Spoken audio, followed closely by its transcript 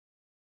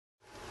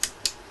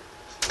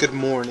Good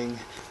morning.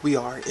 We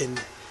are in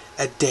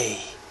a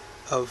day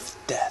of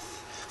death.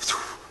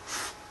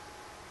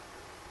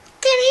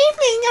 Good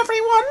evening,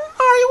 everyone.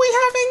 Are we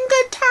having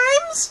good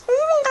times?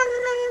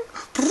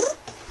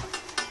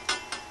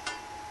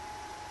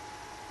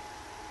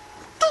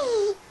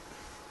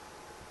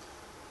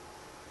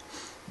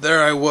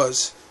 There I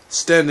was,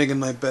 standing in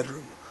my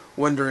bedroom,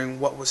 wondering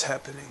what was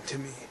happening to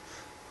me.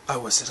 I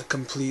was at a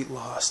complete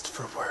loss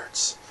for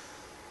words.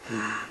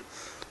 Then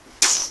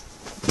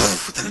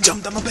I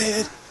jumped on my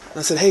bed, and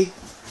I said, hey.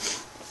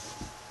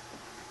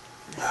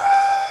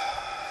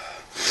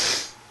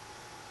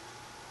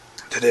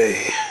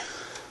 Today,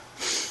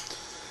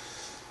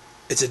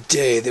 it's a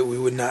day that we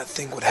would not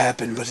think would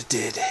happen, but it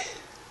did.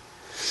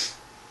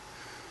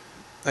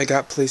 I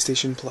got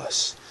PlayStation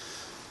Plus.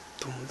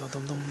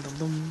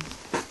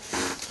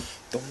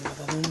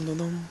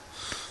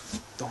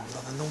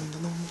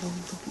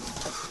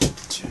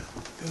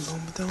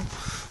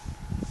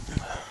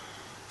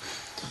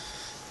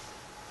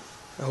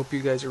 I hope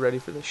you guys are ready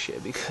for this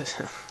shit because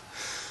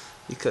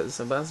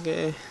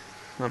Sabasque,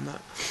 I'm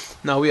not.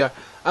 No, we are.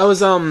 I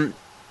was on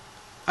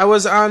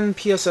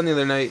PSN the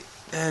other night,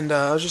 and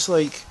I was just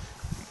like,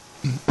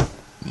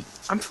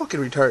 I'm fucking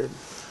retarded.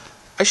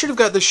 I should have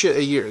got this shit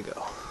a year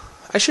ago.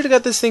 I should have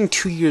got this thing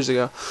 2 years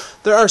ago.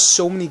 There are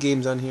so many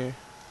games on here.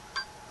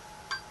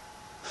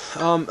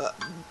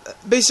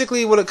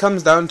 Basically, what it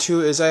comes down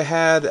to is I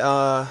had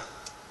a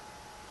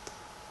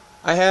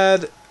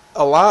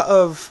lot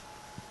of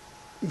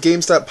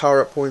GameStop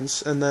power-up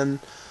points, and then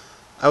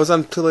I was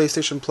on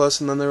PlayStation Plus,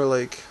 and then they were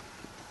like,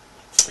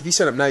 if you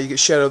sign up now, you get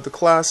Shadow of the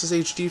Colossus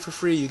HD for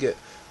free, you get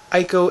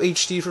Ico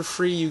HD for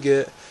free, you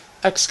get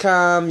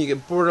XCOM, you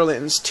get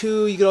Borderlands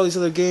 2, you get all these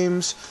other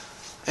games,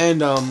 and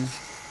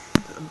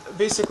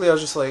basically I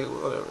was just like,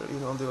 whatever,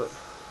 I'll do it.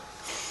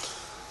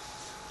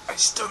 My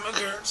stomach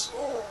hurts.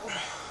 Oh.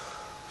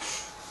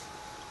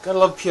 Gotta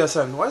love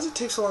PSN. Why does it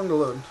take so long to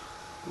load?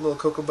 A little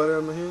cocoa butter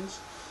on my hands.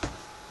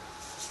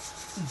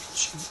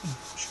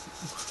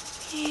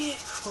 Yeah.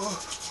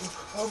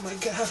 Oh my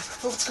god,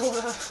 what's going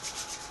on?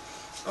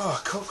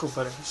 Oh, cocoa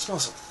butter. It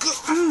smells so good.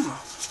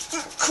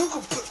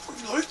 Cocoa butter.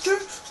 You like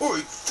that? Oh,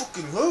 you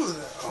fucking love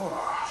that.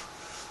 Oh,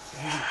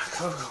 yeah,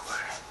 cocoa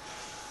butter.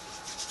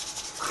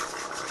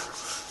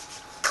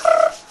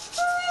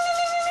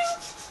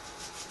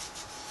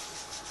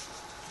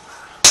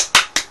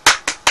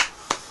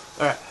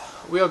 Alright,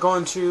 we are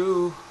going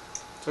to...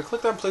 So I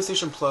clicked on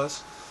PlayStation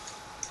Plus.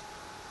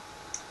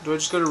 Do I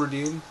just go to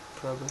redeem?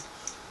 Probably.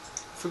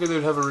 I figured they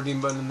would have a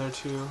redeem button in there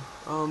too.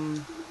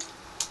 Welcome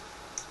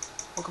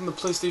to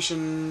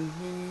PlayStation.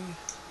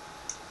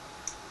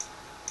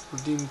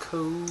 Redeem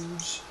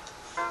codes.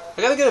 I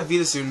gotta get a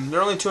Vita soon.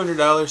 They're only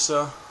 $200,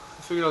 so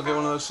I figured I'll get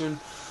one of those soon.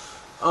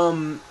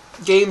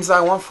 Games that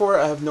I want for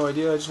it, I have no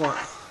idea. I just want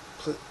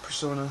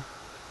Persona.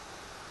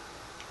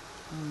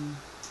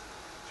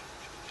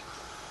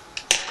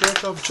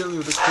 Scratch off gently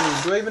with a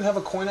coin. Do I even have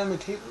a coin on my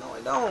table? No, I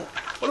don't.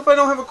 What if I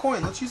don't have a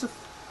coin? Let's use a...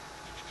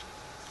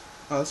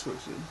 Oh, this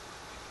works good.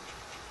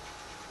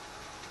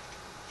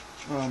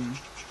 I'm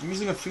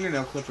using a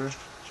fingernail clipper,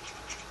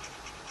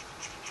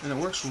 and it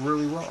works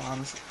really well,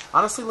 honestly.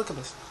 Honestly, look at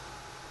this.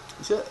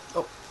 You see that?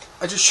 Oh,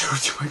 I just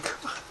showed you my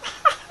code.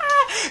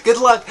 Good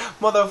luck,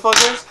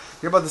 motherfuckers.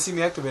 You're about to see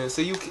me activate it,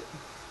 so you can...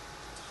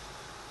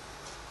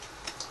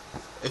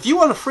 If you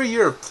want a free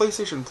year of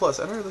PlayStation Plus,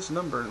 enter this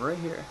number right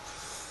here.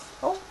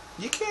 Oh,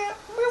 you can't.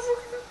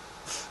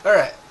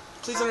 Alright,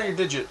 please enter your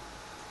digit.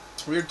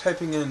 We're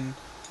typing in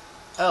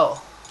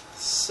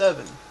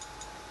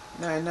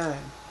L799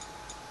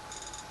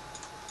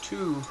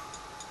 2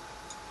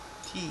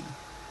 T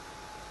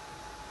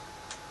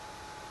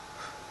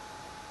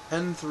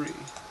N3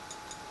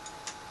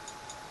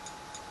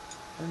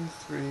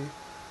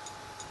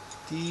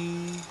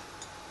 D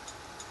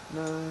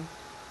 9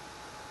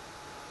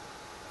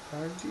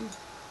 5D.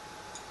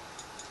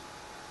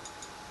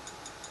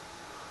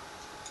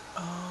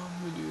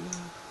 Let me do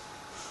that.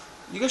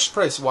 You guys should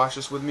probably watch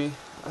this with me.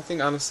 I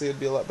think honestly it'd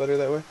be a lot better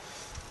that way.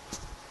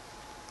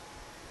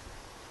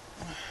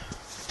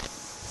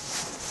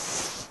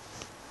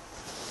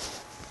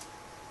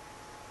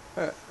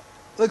 Alright.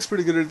 Looks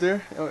pretty good right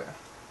there. Oh yeah.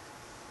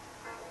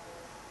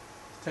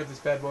 Type this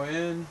bad boy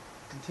in.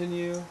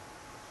 Continue.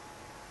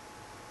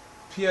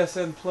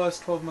 PSN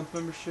Plus 12-month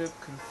membership.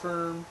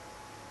 Confirm.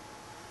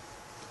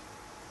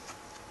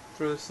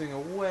 Throw this thing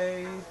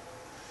away.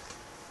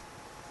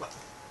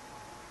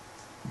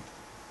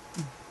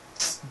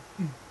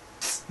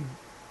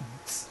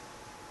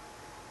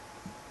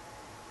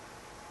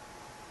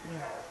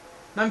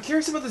 Now I'm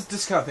curious about this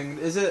discount thing.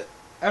 Is it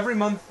every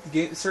month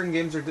certain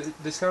games are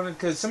discounted?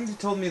 Because somebody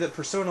told me that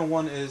Persona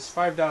 1 is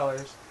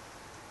 $5.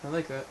 I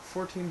like that.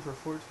 14 for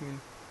 14.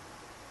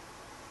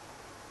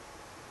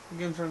 What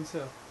games are on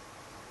sale?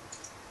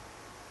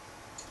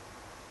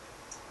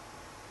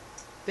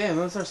 Damn,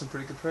 those are some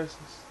pretty good prices.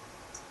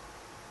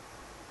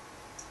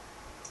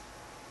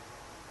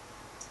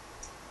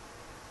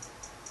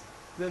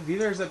 Is that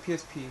Vita or is that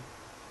PSP?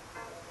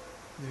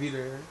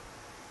 Vita, right?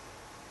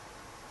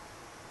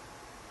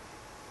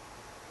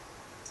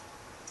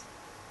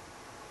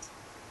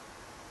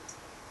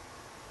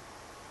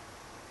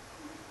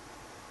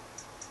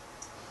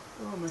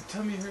 Oh, my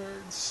tummy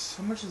hurts.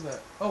 How much is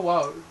that? Oh,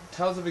 wow.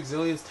 Tales of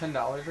Exilia is $10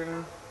 right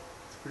now.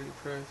 It's a pretty good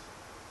price.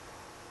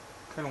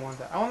 Kind of want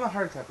that. I want the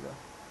hard copy,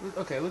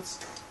 though. Okay, let's...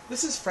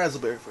 This is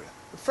Frazzleberry for you.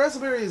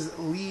 Frazzleberry is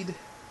lead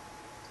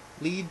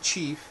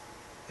chief.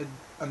 An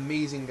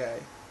amazing guy.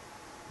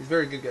 He's a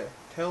very good guy.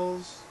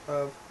 Tales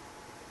of...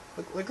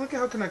 Look at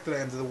how connected I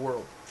am to the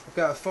world. I've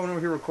got a phone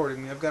over here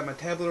recording me. I've got my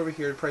tablet over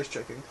here price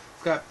checking.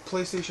 I've got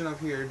PlayStation up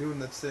here doing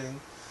that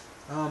thing.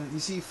 You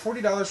see,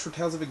 $40 for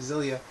Tales of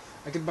Exilia.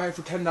 I could buy it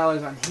for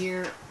 $10 on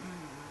here.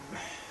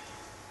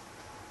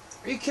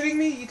 Are you kidding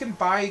me? You can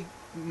buy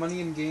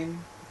money in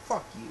game?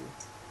 Fuck you.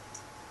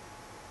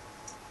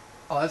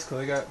 Oh, that's cool.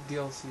 They got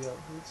DLC up.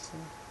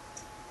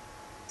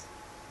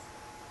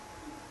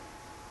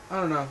 I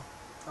don't know.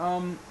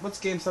 What's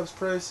GameStop's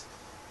price?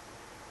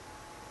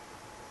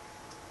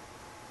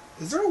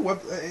 Is there a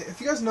web...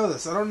 If you guys know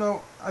this, I don't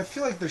know. I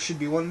feel like there should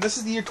be one. This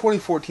is the year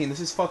 2014. This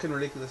is fucking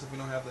ridiculous if we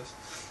don't have this.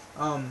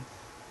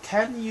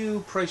 Can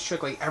you price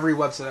check like every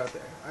website out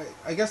there?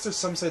 I guess there's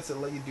some sites that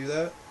let you do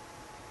that.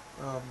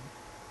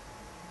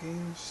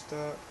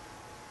 GameStop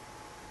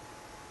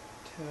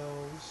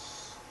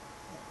tells...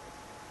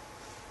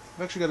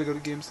 I've actually got to go to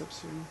GameStop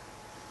soon.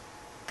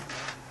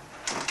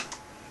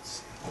 Let's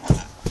see.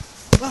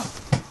 Oh.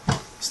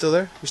 Still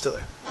there? You're still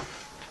there.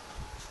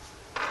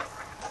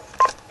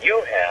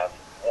 You have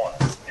one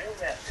new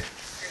message.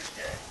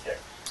 Tuesday,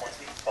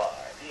 6:25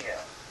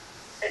 p.m.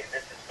 Hey,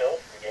 this is Phil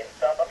from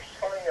GameStop. I'm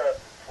just calling to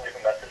leave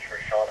a message for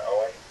Sean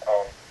Owen.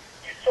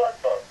 You still have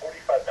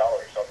 $45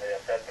 on the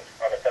Assassin's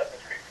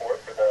Creed 4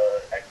 for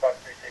the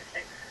Xbox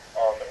 360.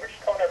 And we're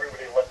just calling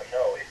everybody to let them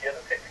know if you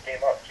haven't picked the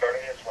game up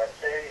starting this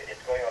Wednesday, it's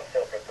going on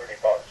sale for $30,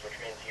 which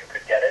means you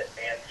could get it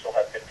and still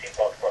have $15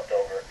 left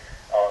over.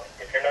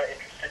 If you're not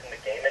interested in the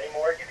game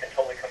anymore, you can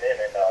totally come in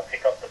and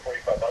pick up the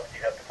 $45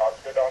 you have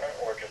deposited on it,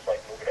 or just like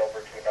move it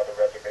over to another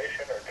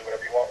reservation, or do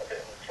whatever you want with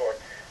it in the store.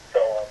 So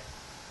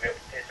we hope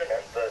to see you soon,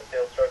 and the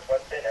sale starts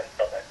Wednesday and ends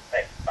Sunday.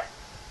 Thanks. Bye.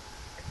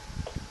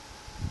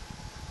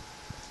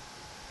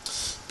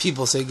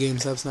 People say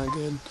GameStop's not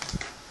good.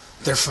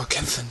 They're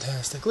fucking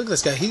fantastic. Look at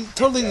this guy. He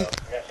totally...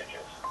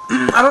 Messages.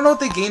 I don't know what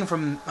they gain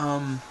from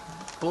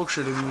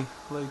bullshitting me.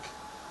 Like,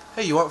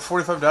 hey, you want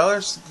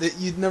 $45 that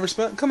you'd never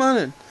spent? Come on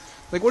in.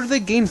 Like, what do they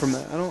gain from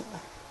that? I don't...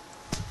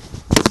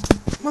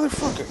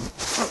 Motherfucker.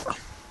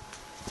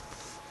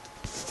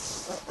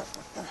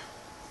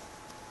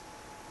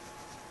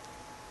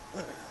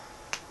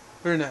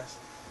 Very nice.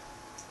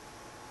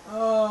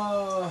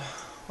 What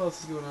else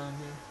is going on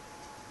here?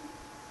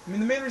 I mean,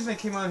 the main reason I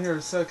came on here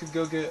was so I could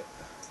go get...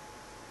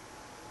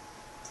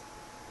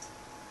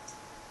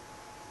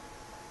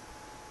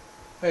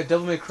 Hey,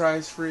 Devil May Cry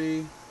is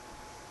free.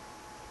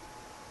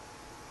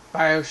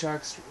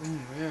 Bioshock's...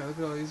 yeah, look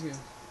at all these games.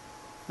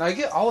 Now, I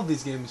get all of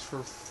these games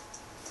for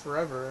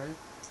forever, right?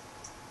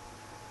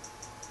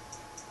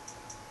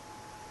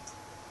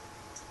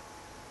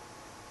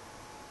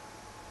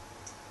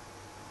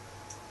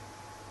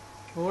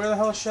 Well, where the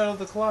hell is Shadow of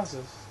the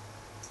Colossus?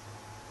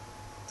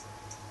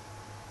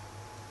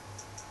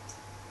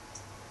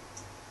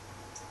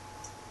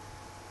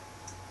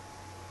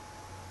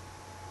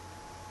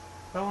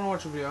 I don't want to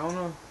watch a video. I don't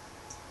know.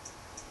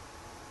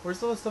 Where's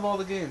the list of all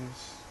the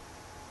games?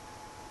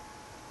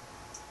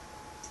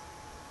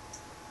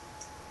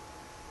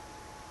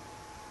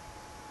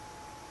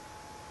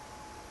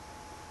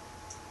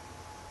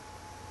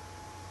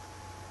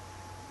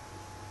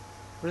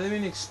 What do they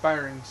mean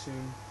expiring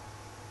soon?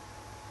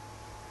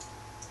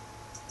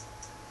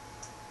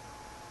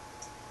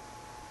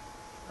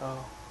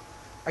 Oh.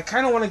 I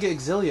kind of want to get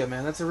Exilia,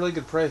 man. That's a really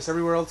good price.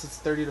 Everywhere else it's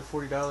 $30 to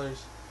 $40.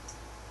 Let's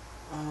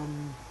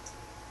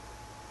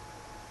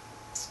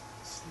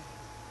see.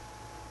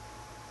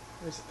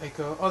 There's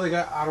Echo. Oh, they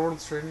got Outer World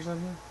Strangers on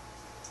here?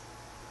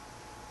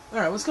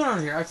 Alright, what's going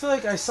on here? I feel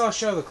like I saw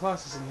Shadow of the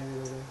Colossus in here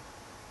the other day.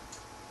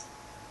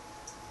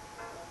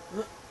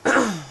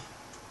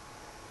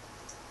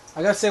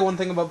 I gotta say one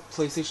thing about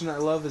PlayStation that I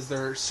love is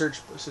their search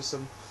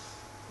system.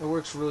 It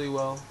works really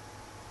well.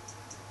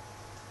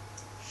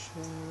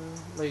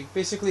 Like,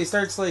 basically it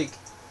starts like,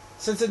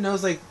 since it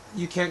knows like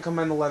you can't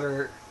combine the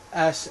letter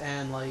S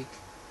and like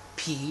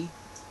P,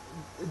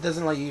 it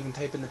doesn't let you even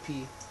type in the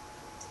P.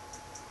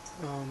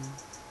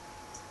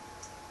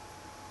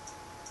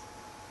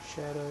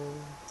 Shadow.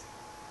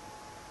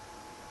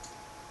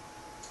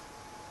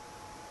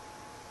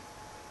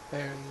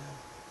 There we go.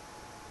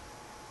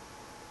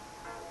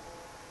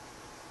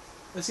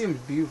 That seems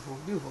beautiful.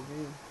 Beautiful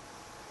game.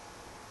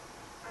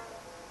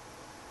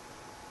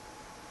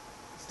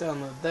 Let's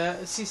download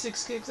that. See,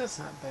 6 gigs? That's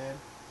not bad.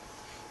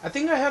 I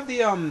think I have the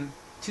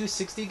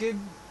 260 gig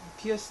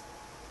PS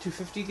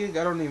 250 gig.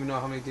 I don't even know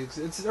how many gigs.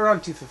 It's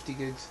around 250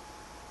 gigs.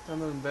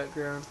 Download in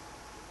background.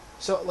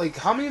 So, like,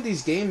 how many of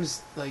these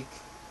games, like...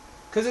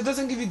 Because it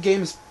doesn't give you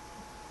games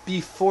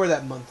before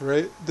that month,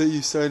 right? That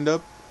you signed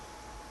up.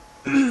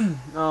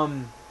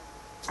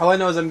 All I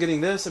know is I'm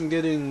getting this. I'm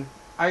getting...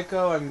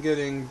 Ico, I'm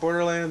getting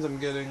Borderlands, I'm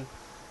getting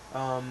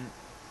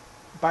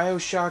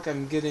Bioshock,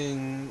 I'm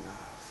getting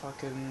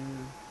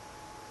fucking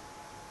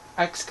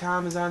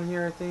XCOM is on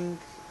here, I think.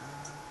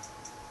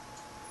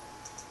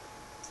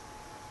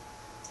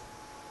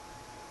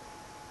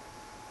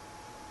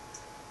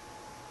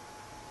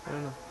 I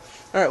don't know.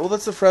 Alright, well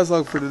that's the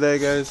Frazzlog for today,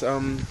 guys.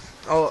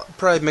 I'll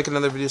probably make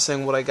another video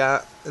saying what I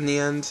got in the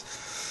end.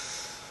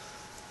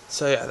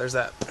 So yeah, there's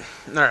that.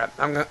 Alright,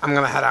 I'm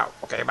gonna head out.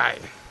 Okay, bye.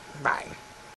 Bye.